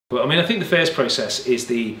But I mean, I think the first process is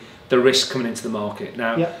the risk coming into the market.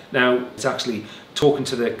 Now it's actually talking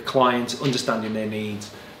to the client, understanding their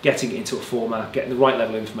needs, getting it into a format, getting the right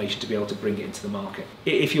level of information to be able to bring it into the market.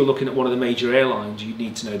 If you're looking at one of the major airlines, you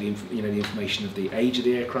need to know the information of the age of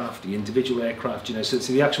the aircraft, the individual aircraft, so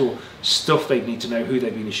the actual stuff they need to know, who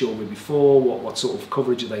they've been insured with before, what sort of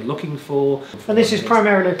coverage are they looking for. And this is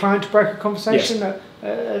primarily a client to broker conversation. Yes.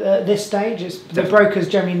 At this stage, the brokers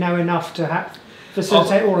generally know enough to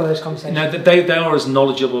facilitate all of those conversations. No, they are as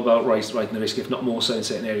knowledgeable about writing the risk, if not more so in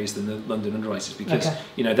certain areas, than the London underwriters, because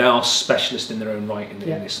they are specialists in their own right in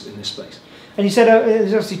this space. And you said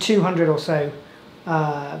there's obviously 200 or so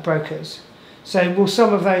brokers. So will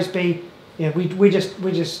some of those be, we're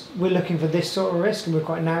looking for this sort of risk and we're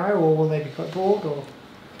quite narrow, or will they be quite broad?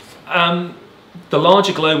 Or the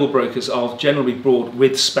larger global brokers are generally broad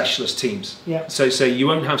with specialist teams. Yeah. So you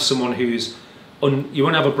won't have someone you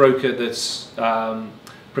won't have a broker that's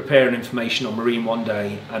preparing information on marine one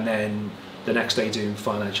day and then the next day doing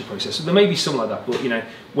financial process. So there may be some like that, but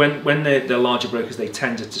when they're larger brokers, they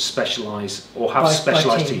tend to specialise or have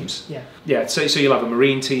specialised teams. Yeah. So you'll have a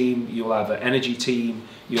marine team, you'll have an energy team,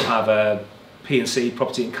 you'll have a P&C,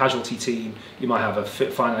 property and casualty team, you might have a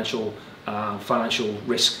financial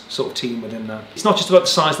risk sort of team within that. It's not just about the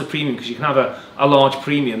size of the premium, because you can have a large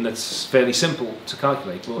premium that's fairly simple to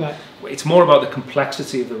calculate, but it's more about the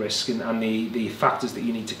complexity of the risk and the factors that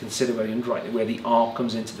you need to consider when you underwrite it, where the art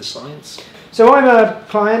comes into the science. So I'm a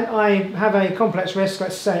client, I have a complex risk,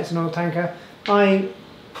 let's say it's an oil tanker. I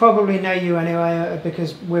probably know you anyway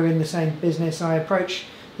because we're in the same business. I approach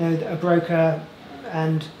a broker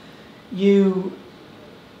and you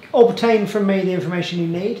obtain from me the information you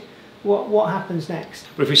need. What happens next?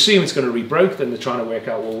 But if we assume it's going to rebroke, then they're trying to work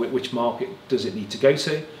out, well, which market does it need to go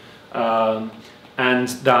to? And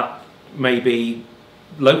that may be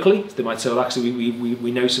locally. They might say, well, actually,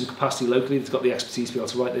 we know some capacity locally that's got the expertise to be able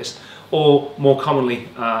to write this. Or more commonly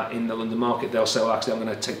in the London market, they'll say, well, actually, I'm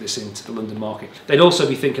going to take this into the London market. They'd also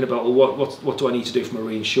be thinking about, well, what do I need to do from a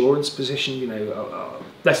reinsurance position?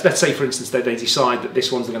 Let's say, for instance, they decide that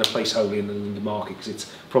this one's going to place wholly in the London market because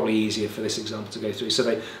it's probably easier for this example to go through. So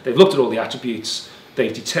they've looked at all the attributes,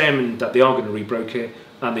 they've determined that they are going to rebroker it,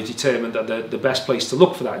 and they determined that the best place to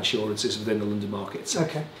look for that insurance is within the London market itself.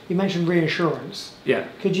 Okay. You mentioned reinsurance. Yeah.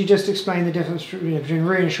 Could you just explain the difference between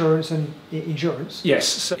reinsurance and insurance? Yes.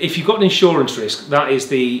 So if you've got an insurance risk, that is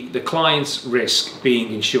the client's risk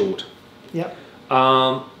being insured. Yep.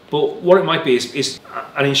 But what it might be is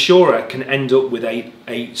an insurer can end up with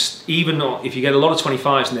even not, if you get a lot of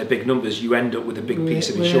 25s and they're big numbers, you end up with a big piece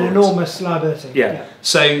of insurance. An enormous liability. Yeah.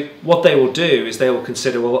 So what they will do is they will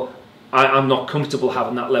consider, well, I'm not comfortable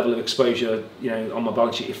having that level of exposure, on my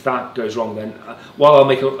balance sheet. If that goes wrong, then while I'll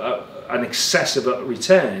make an excessive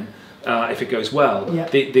return, if it goes well,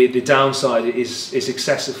 the downside is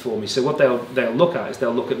excessive for me. So what they'll look at is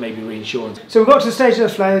they'll look at maybe reinsurance. So we've got to the stage of the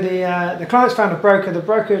flow. The client's found a broker. The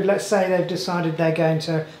broker, let's say they've decided they're going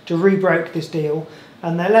to rebroker this deal,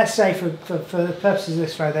 and let's say for the purposes of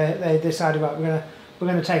this flow, they decided, right, we're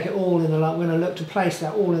going to take it all in the London. We're going to look to place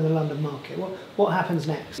that all in the London market. What happens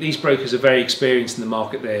next? These brokers are very experienced in the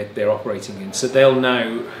market they're operating in, so they'll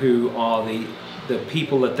know who are the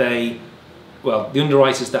people that the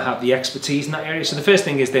underwriters that have the expertise in that area. So the first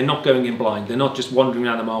thing is they're not going in blind. They're not just wandering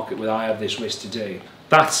around the market with, I have this risk to do.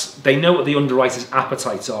 They know what the underwriters'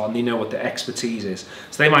 appetites are and they know what their expertise is.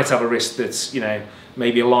 So they might have a risk that's,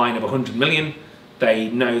 maybe a line of 100 million. They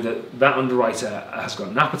know that underwriter has got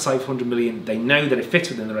an appetite for 100 million. They know that it fits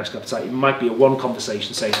within the risk appetite. It might be a one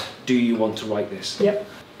conversation saying, do you want to write this? Yep.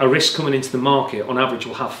 A risk coming into the market, on average,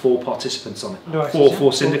 will have 4 participants on it. Right.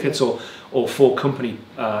 Four syndicates or 4 company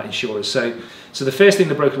insurers. So the first thing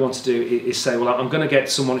the broker wants to do is say, well, I'm going to get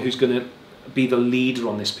someone who's going to be the leader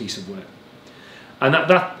on this piece of work. And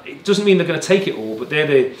that it doesn't mean they're going to take it all, but they're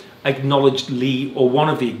the acknowledged lead, or one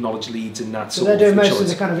of the acknowledged leads in that sort of insurance. So they're doing most of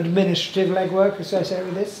the kind of administrative legwork associated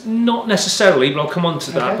with this? Not necessarily, but I'll come on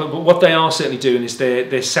to that. But what they are certainly doing is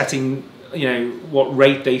they're setting, what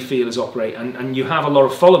rate they feel is operate, and you have a lot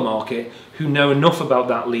of follow market who know enough about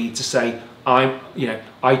that lead to say, I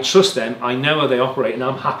trust them, I know how they operate, and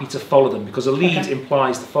I'm happy to follow them, because a lead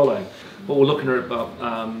implies the follow. But we're looking at about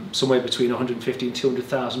somewhere between 150 and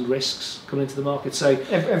 200,000 risks coming into the market. So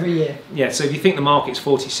every year. Yeah. So if you think the market's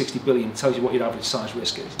 40, 60 billion, it tells you what your average size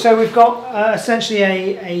risk is. So we've got essentially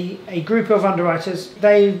a group of underwriters.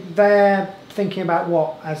 Their thinking about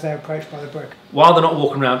what as they're approached by the broker? While they're not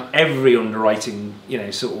walking around every underwriting,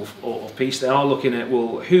 sort of piece, they are looking at,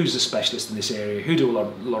 well, who's the specialist in this area, who do a lot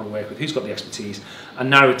of work with, who's got the expertise, and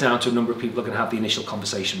narrow it down to a number of people that can have the initial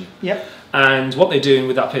conversation with. Yep. And what they're doing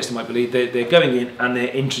with that person, I believe, they're going in and they're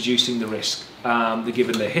introducing the risk. They're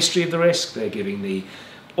giving the history of the risk, they're giving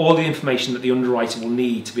all the information that the underwriter will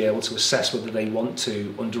need to be able to assess whether they want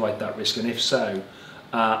to underwrite that risk, and if so,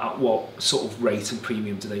 at what sort of rate and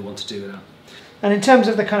premium do they want to do it at. And in terms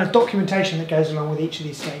of the kind of documentation that goes along with each of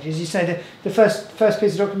these stages, you say that the first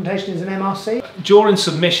piece of documentation is an MRC? During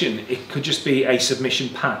submission, it could just be a submission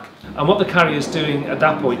pack. And what the carrier's doing at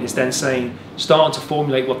that point is then starting to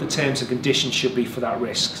formulate what the terms and conditions should be for that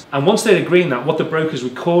risk. And once they're agreeing that, what the broker's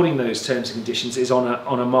recording those terms and conditions is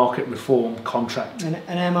on a market reform contract. An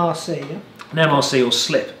MRC, yeah? An MRC or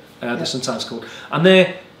slip, they're sometimes called. And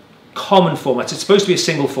they're common formats. It's supposed to be a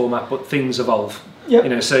single format, but things evolve. Yep.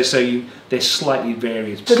 They're slightly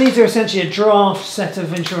varied. So these are essentially a draft set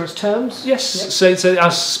of insurance terms? Yes. Yep. So it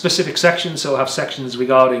has specific sections. So it'll have sections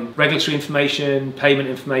regarding regulatory information, payment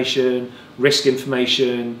information, risk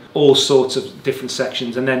information, all sorts of different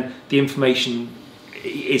sections. And then the information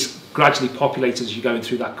is gradually populated as you're going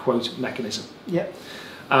through that quote mechanism. Yep.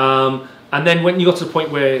 And then when you got to the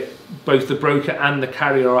point where both the broker and the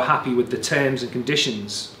carrier are happy with the terms and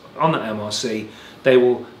conditions on that MRC, they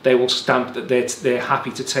will stamp that they're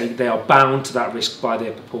happy to take. They are bound to that risk by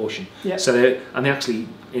their proportion. Yep. So they actually,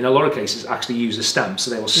 in a lot of cases, actually use a stamp.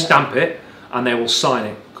 So they will stamp it and they will sign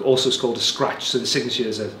it. Also, it's called a scratch. So the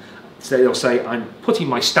signatures are. So they'll say, "I'm putting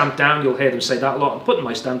my stamp down." You'll hear them say that a lot. "I'm putting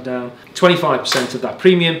my stamp down. 25% of that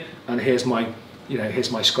premium, and here's my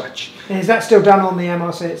scratch." And is that still done on the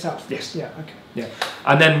MRC itself? Yes. Yeah. Okay. Yeah,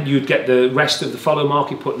 and then you'd get the rest of the follow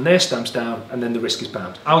market putting their stamps down, and then the risk is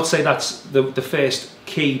bound. I would say that's the first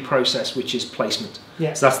key process, which is placement.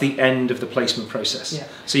 Yeah. So that's the end of the placement process. Yeah.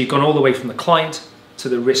 So you've gone all the way from the client to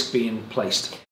the risk being placed.